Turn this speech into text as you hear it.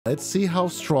Let's see how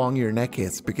strong your neck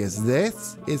is, because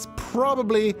this is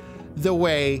probably the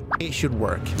way it should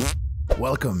work.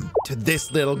 Welcome to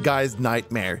this little guy's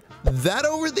nightmare. That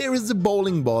over there is a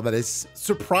bowling ball that is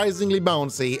surprisingly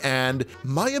bouncy, and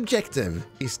my objective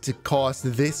is to cause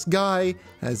this guy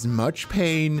as much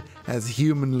pain as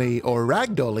humanly or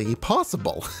ragdolly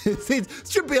possible. It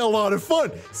should be a lot of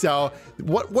fun. So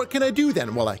what can I do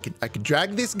then? Well, I could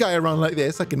drag this guy around like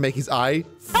this. I can make his eye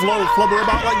flubber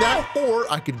about like that,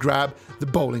 or I could grab the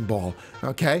bowling ball,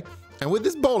 okay? And with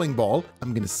this bowling ball,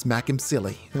 I'm gonna smack him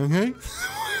silly, okay?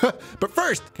 But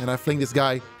first, can I fling this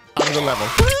guy out of the level?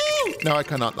 Woo! No, I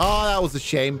cannot. Oh, that was a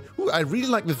shame. Ooh, I really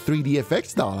like the 3D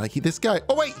effects though. Like this guy.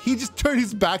 Oh wait, he just turned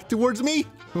his back towards me.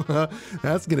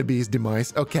 That's gonna be his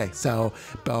demise. Okay, so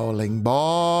bowling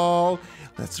ball.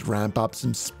 Let's ramp up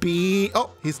some speed.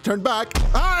 Oh, he's turned back.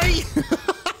 Hi!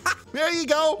 There you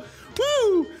go.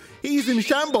 Woo! He's in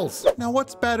shambles. Now,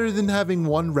 what's better than having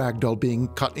one ragdoll being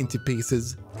cut into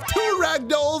pieces? Two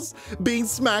ragdolls being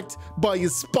smacked by a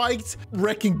spiked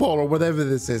wrecking ball or whatever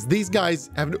this is. These guys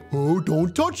have oh,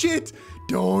 don't touch it.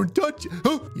 Don't touch it.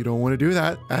 Oh, you don't want to do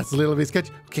that. That's a little bit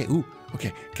sketchy. Okay, ooh,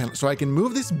 okay. So I can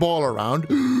move this ball around.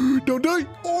 Don't die.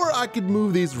 Or I could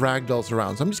move these ragdolls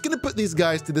around. So I'm just going to put these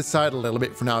guys to the side a little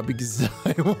bit for now because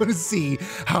I want to see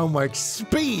how much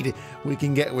speed we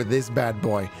can get with this bad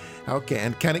boy. Okay,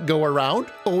 and can it go around?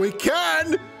 Oh, it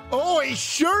can. Oh, it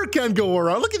sure can go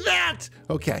around. Look at that.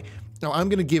 Okay, now I'm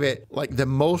going to give it like the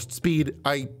most speed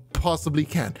I possibly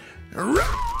can.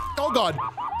 Oh, God.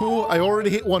 Oh, I already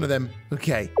hit one of them.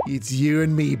 Okay, it's you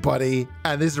and me, buddy.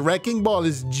 And this wrecking ball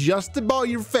is just above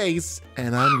your face.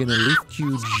 And I'm going to lift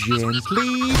you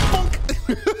gently.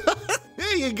 Bonk.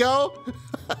 There you go.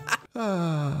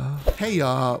 Hey,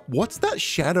 what's that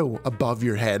shadow above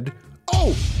your head?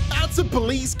 Oh, that's a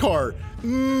police car.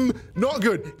 Not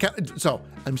good. So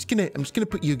I'm just gonna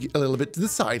put you a little bit to the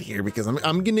side here because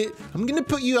I'm gonna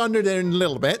put you under there in a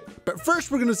little bit. But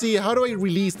first we're gonna see how do I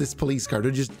release this police car? Do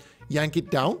I just yank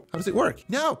it down? How does it work?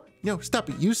 No, stop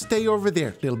it. You stay over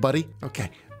there, little buddy.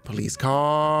 Okay, police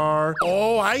car.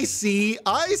 Oh, I see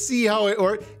how it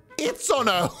works. It's on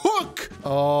a hook.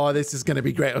 Oh, this is gonna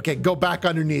be great. Okay, go back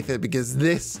underneath it because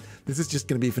this is just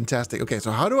gonna be fantastic. Okay, so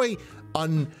how do I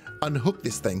unhook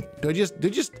this thing? Do I just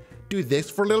do this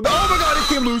for a little bit? Oh my God,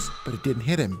 it came loose, but it didn't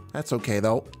hit him. That's okay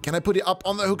though. Can I put it up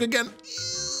on the hook again?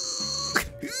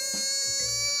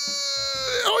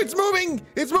 Oh, it's moving.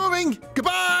 It's moving.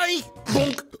 Goodbye.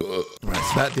 Bonk. Right,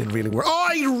 so that didn't really work. Oh,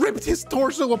 I ripped his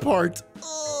torso apart.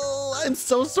 Oh, I'm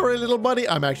so sorry, little buddy.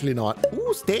 I'm actually not.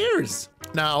 Ooh, stairs.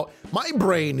 Now, my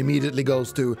brain immediately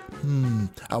goes to,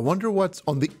 I wonder what's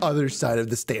on the other side of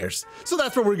the stairs. So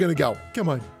that's where we're gonna go. Come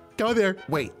on. Go there.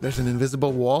 Wait, there's an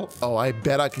invisible wall. Oh, I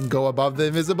bet I can go above the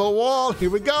invisible wall. Here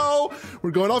we go.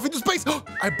 We're going off into space. Oh,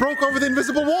 I broke over the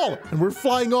invisible wall and we're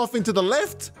flying off into the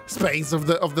left space of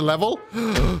the level.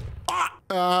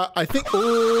 I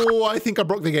think I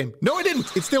broke the game. No, I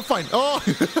didn't. It's still fine. Oh,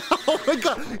 oh my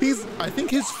God. I think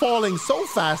he's falling so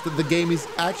fast that the game is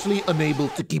actually unable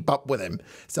to keep up with him.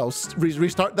 So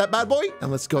restart that bad boy and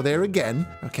let's go there again.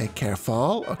 Okay,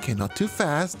 careful. Okay, not too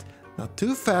fast. Not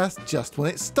too fast, just when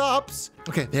it stops.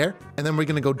 Okay, there. And then we're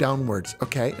gonna go downwards,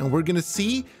 okay? And we're gonna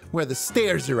see where the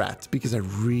stairs are at because I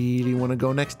really wanna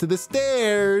go next to the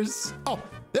stairs. Oh,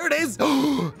 there it is.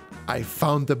 Oh, I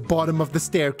found the bottom of the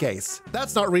staircase.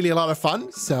 That's not really a lot of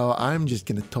fun, so I'm just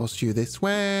gonna toss you this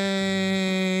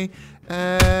way.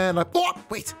 And oh,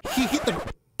 wait, he hit the,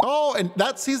 oh, and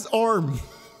that's his arm.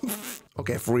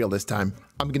 Okay, for real this time.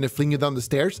 I'm gonna fling you down the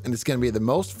stairs and it's gonna be the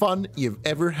most fun you've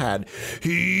ever had.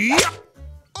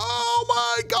 Oh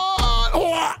my God!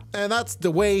 Oh! And that's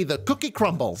the way the cookie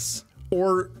crumbles.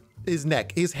 Or his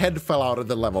neck, his head fell out of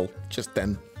the level just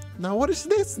then. Now what is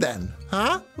this then?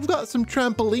 Huh? We've got some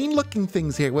trampoline looking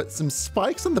things here with some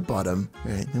spikes on the bottom.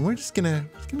 All right, and we're just gonna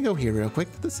go here real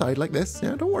quick to the side like this.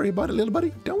 Yeah, don't worry about it, little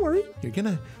buddy. Don't worry. You're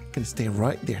gonna stay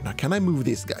right there. Now, can I move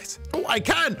these guys? Oh, I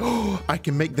can. Oh, I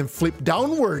can make them flip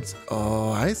downwards.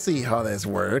 Oh, I see how this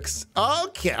works.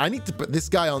 Okay, I need to put this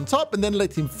guy on top and then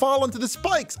let him fall onto the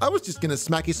spikes. I was just gonna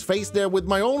smack his face there with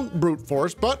my own brute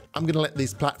force, but I'm gonna let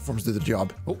these platforms do the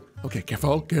job. Oh, okay,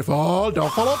 careful, careful.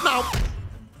 Don't fall off now.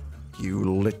 You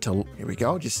little, here we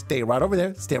go. Just stay right over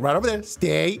there. Stay right over there.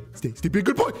 Stay. Be a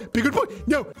good boy. Be a good boy.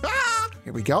 No. Ah!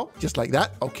 Here we go. Just like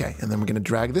that. Okay, and then we're gonna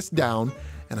drag this down.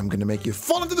 And I'm gonna make you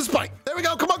fall into the spike. There we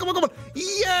go. Come on, come on, come on.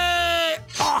 Yeah!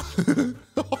 Oh,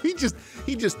 oh he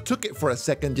just took it for a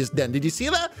second just then. Did you see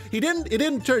that? It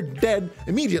didn't turn dead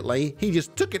immediately. He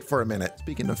just took it for a minute.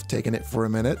 Speaking of taking it for a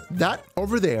minute, that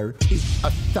over there is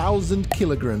 1,000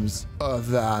 kilograms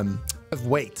of of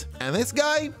weight. And this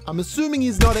guy, I'm assuming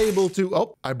he's not able to...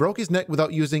 Oh, I broke his neck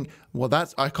without using... Well,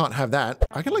 I can't have that.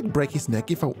 I can like break his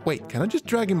neck if I... Wait, can I just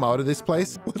drag him out of this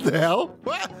place? What the hell?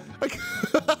 What?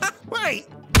 Wait.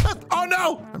 Oh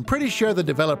no! I'm pretty sure the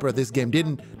developer of this game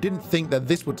didn't think that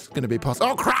this was going to be possible.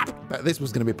 Oh crap! That this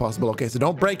was going to be possible. Okay, so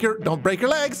don't break your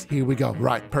legs. Here we go.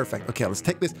 Right, perfect. Okay, let's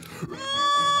take this.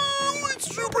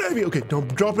 It's super heavy. Okay,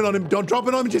 don't drop it on him. Don't drop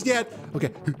it on him just yet.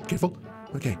 Okay, careful.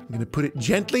 Okay, I'm gonna put it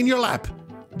gently in your lap.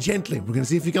 Gently. We're gonna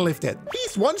see if you can lift it.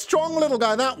 He's one strong little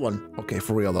guy, that one. Okay,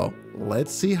 for real though.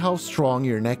 Let's see how strong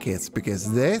your neck is,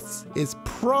 because this is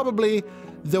probably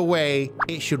the way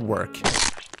it should work.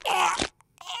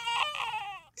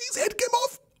 His head came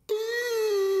off.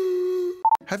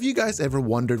 Have you guys ever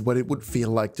wondered what it would feel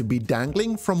like to be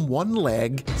dangling from one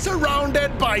leg,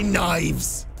 surrounded by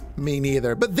knives? Me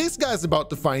neither, but this guy's about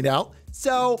to find out.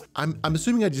 So I'm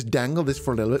assuming I just dangle this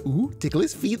for a little bit. Ooh, tickle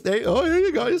his feet there. Oh, here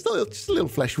you go. Just a little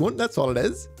flesh wound. That's all it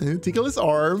is. Tickle his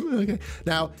arm. Okay.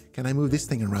 Now, can I move this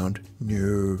thing around?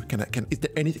 No. Is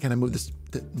there anything? Can I move this?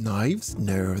 The knives?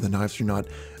 No, the knives are not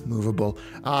movable.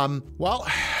 Well,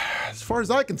 as far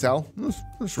as I can tell,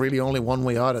 there's really only one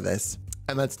way out of this,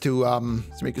 and that's to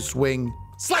make a swing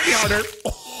slightly harder.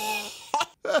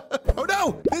 Oh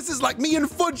no! This is like me and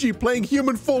Fudgy playing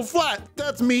human full flat.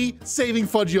 That's me saving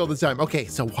Fudgy all the time. Okay,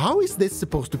 so how is this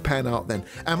supposed to pan out then?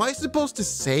 Am I supposed to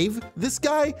save this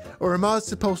guy? Or am I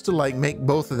supposed to like make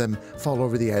both of them fall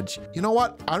over the edge? You know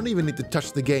what? I don't even need to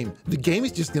touch the game. The game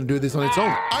is just gonna do this on its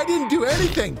own. I didn't do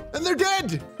anything and they're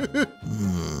dead.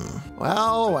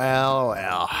 Well.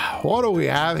 What do we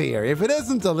have here? If it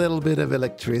isn't a little bit of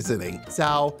electricity.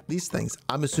 So these things,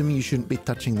 I'm assuming you shouldn't be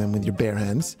touching them with your bare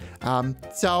hands.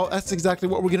 So that's exactly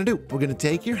what we're gonna do. We're gonna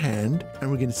take your hand and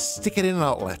we're gonna stick it in an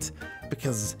outlet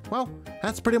because, well,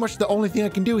 that's pretty much the only thing I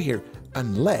can do here.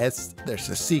 Unless there's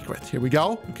a secret. Here we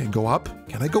go. Okay, go up.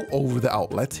 Can I go over the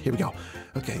outlet? Here we go.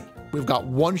 Okay, we've got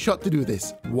one shot to do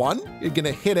this. One, you're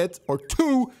gonna hit it, or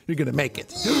two, you're gonna make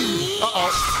it.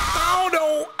 Uh-oh. Oh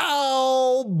no!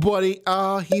 Oh, buddy.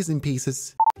 Oh, he's in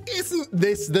pieces. Isn't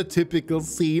this the typical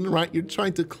scene, right? You're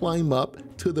trying to climb up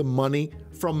to the money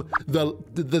from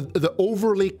the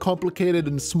overly complicated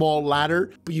and small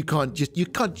ladder, but you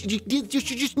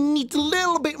just need a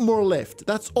little bit more lift.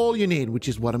 That's all you need, which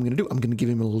is what I'm gonna do. I'm gonna give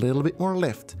him a little bit more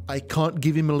lift. I can't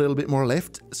give him a little bit more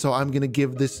lift, so I'm gonna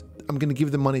give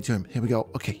the money to him. Here we go.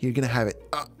 Okay, you're gonna have it.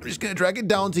 I'm just gonna drag it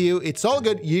down to you. It's all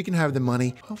good. You can have the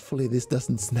money. Hopefully this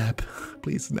doesn't snap.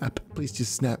 Please snap. Please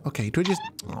just snap. Okay, do I just...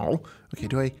 Oh, okay,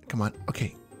 do I... Come on.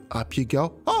 Okay, up you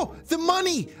go. Oh, the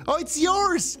money. Oh, it's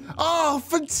yours. Oh,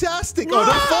 fantastic. Oh,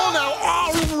 don't fall now.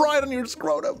 Oh, right on your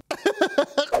scrotum.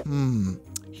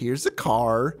 Here's a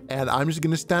car, and I'm just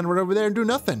gonna stand right over there and do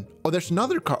nothing. Oh, there's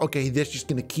another car. Okay, that's just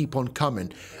gonna keep on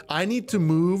coming. I need to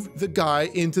move the guy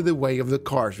into the way of the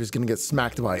car, so he's gonna get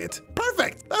smacked by it.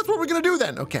 Perfect. That's what we're gonna do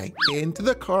then. Okay, into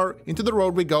the car, into the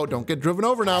road we go. Don't get driven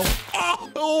over now.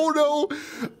 Oh no.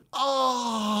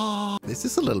 Oh, this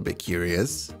is a little bit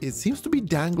curious. It seems to be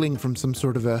dangling from some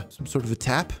sort of a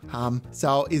tap.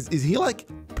 So is he like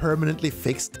permanently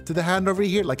fixed to the hand over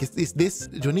here? Like, is this?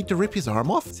 Do I need to rip his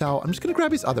arm off? So I'm just gonna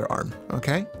grab his other arm.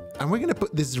 Okay. And we're gonna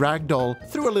put this ragdoll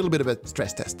through a little bit of a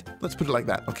stress test. Let's put it like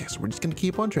that. Okay, so we're just gonna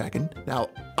keep on dragging. Now,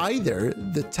 either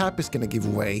the tap is gonna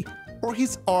give way or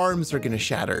his arms are gonna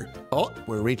shatter. Oh,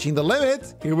 we're reaching the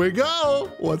limit. Here we go.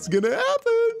 What's gonna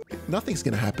happen? Nothing's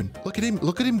gonna happen. Look at him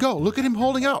go. Look at him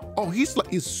holding out. Oh, he's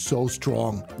so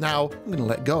strong. Now, I'm gonna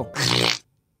let go.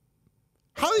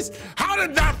 How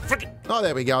did that freaking... Oh,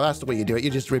 there we go. That's the way you do it. You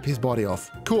just rip his body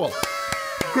off. Cool.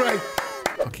 Great.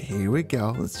 Okay, here we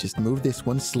go. Let's just move this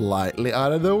one slightly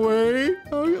out of the way.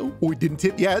 Oh, it didn't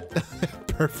tip yet.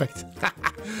 Perfect.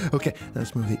 Okay,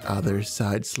 let's move the other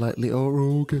side slightly.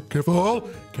 Oh, okay, careful.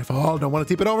 Careful. Don't want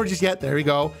to tip it over just yet. There we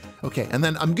go. Okay, and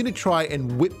then I'm going to try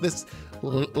and whip this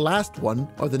last one,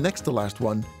 or the next to last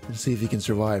one, and see if he can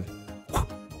survive.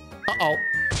 Uh-oh.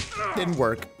 Didn't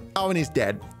work. Oh, and he's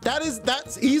dead.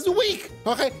 He's weak.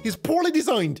 Okay, he's poorly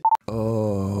designed.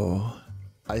 Oh,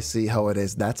 I see how it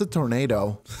is. That's a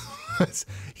tornado.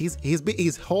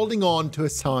 He's holding on to a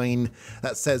sign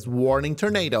that says warning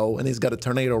tornado, and he's got a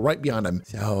tornado right behind him.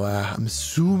 So I'm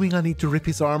assuming I need to rip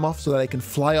his arm off so that I can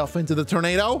fly off into the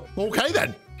tornado. Okay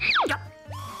then.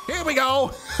 Here we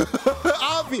go.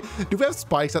 Do we have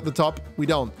spikes at the top? We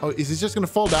don't. Oh, is this just gonna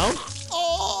fall down?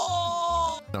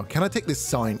 Oh! No, can I take this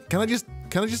sign? Can I just,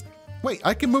 wait,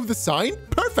 I can move the sign?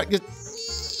 Perfect.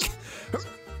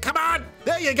 Come on,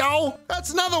 there you go.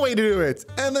 That's another way to do it.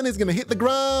 And then he's gonna hit the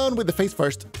ground with the face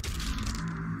first.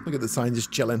 Look at the sign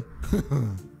just chilling.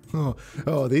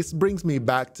 Oh, this brings me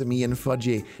back to me and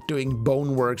Fudgy doing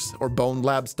Boneworks or Bone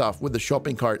Lab stuff with the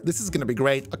shopping cart. This is going to be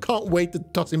great. I can't wait to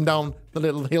toss him down the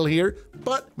little hill here.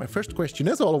 But my first question,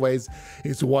 as always,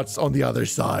 is what's on the other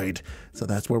side? So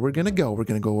that's where we're going to go. We're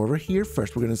going to go over here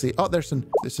first. We're going to see, oh, there's an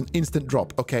instant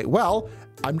drop. Okay, well,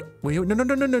 wait,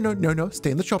 no.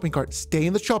 Stay in the shopping cart. Stay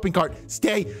in the shopping cart.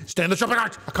 Stay in the shopping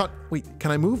cart. I can't, wait,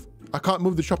 can I move? I can't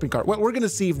move the shopping cart. Well, we're going to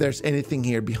see if there's anything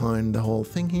here behind the whole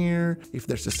thing here. If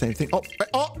there's the same thing.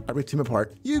 Oh, I ripped him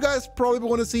apart. You guys probably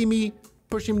want to see me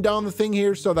push him down the thing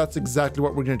here. So that's exactly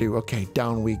what we're going to do. Okay,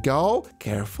 down we go.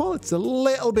 Careful. It's a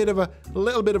little bit of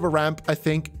a ramp, I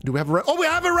think. Do we have a ramp? Oh, we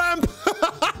have a ramp.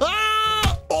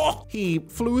 Oh, he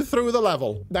flew through the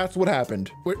level. That's what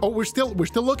happened. We're still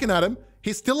looking at him.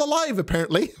 He's still alive,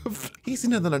 apparently. He's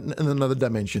in another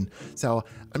dimension. So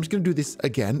I'm just going to do this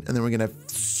again. And then we're going to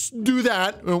do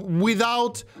that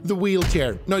without the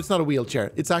wheelchair. No, it's not a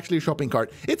wheelchair. It's actually a shopping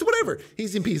cart. It's whatever.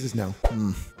 He's in pieces now.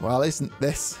 Well, isn't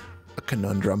this a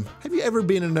conundrum? Have you ever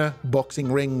been in a boxing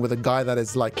ring with a guy that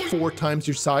is like 4 times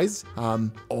your size? I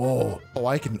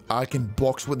can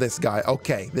box with this guy.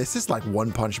 Okay, this is like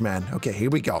One Punch Man. Okay, here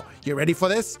we go. You ready for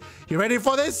this? You ready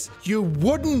for this? You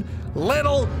wooden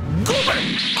little goober!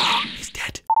 Ah, he's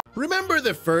dead. Remember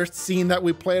the first scene that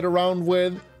we played around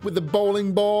with the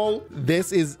bowling ball?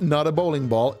 This is not a bowling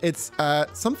ball. It's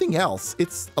something else.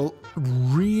 It's a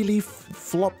really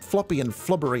floppy and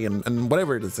flubbery and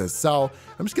whatever it is. So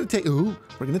I'm just gonna take,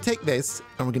 we're gonna take this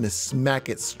and we're gonna smack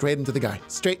it straight into the guy.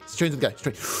 Straight into the guy.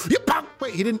 Straight. Yep.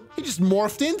 Wait, he just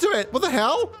morphed into it. What the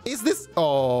hell is this?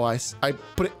 Oh, I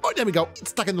put it. Oh, there we go.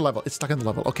 It's stuck in the level. It's stuck in the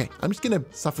level. Okay, I'm just gonna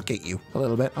suffocate you a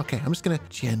little bit. Okay, I'm just gonna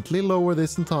gently lower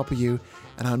this on top of you.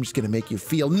 And I'm just gonna make you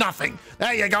feel nothing.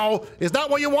 There you go. Is that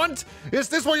what you want? Is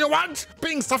this what you want?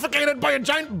 Being suffocated by a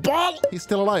giant ball? He's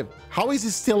still alive. How is he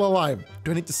still alive? Do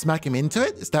I need to smack him into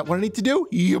it? Is that what I need to do?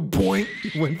 Yeah, boy.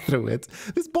 He went through it.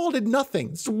 This ball did nothing.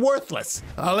 It's worthless.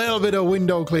 A little bit of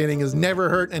window cleaning has never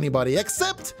hurt anybody,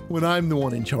 except when I'm the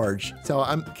one in charge. So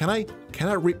can I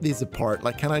rip these apart?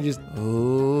 Like, can I just,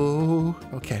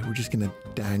 okay, we're just gonna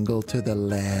dangle to the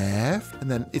left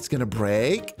and then it's gonna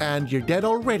break and you're dead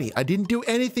already. I didn't do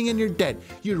anything and you're dead.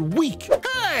 You're weak.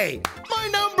 Hey, my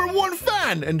 #1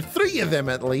 fan, and 3 of them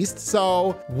at least.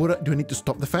 So do I need to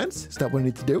stop the fence? Is that what I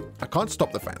need to do? I can't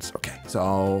stop the fence. Okay,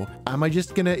 so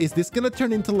is this gonna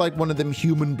turn into like one of them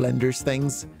human blenders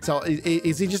things? So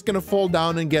is he just gonna fall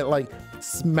down and get like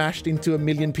smashed into a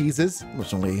million pieces?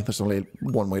 There's only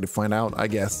one way to find out, I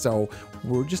guess. So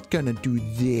we're just gonna do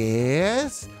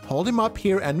this. Hold him up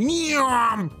here and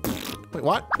wait,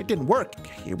 what? It didn't work.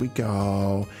 Okay, here we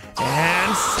go.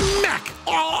 And smack!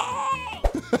 Oh!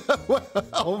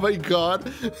 Oh my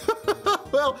god.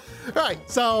 Well, all right,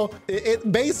 so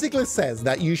it basically says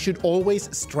that you should always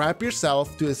strap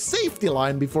yourself to a safety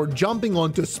line before jumping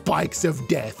onto spikes of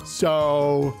death.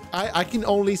 So I can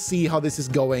only see how this is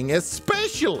going,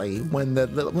 especially when the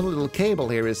little cable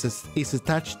here is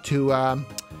attached to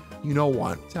you know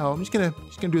what. So I'm just gonna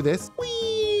do this.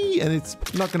 Whee! And it's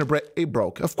not gonna break. It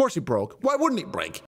broke. Of course it broke. Why wouldn't it break?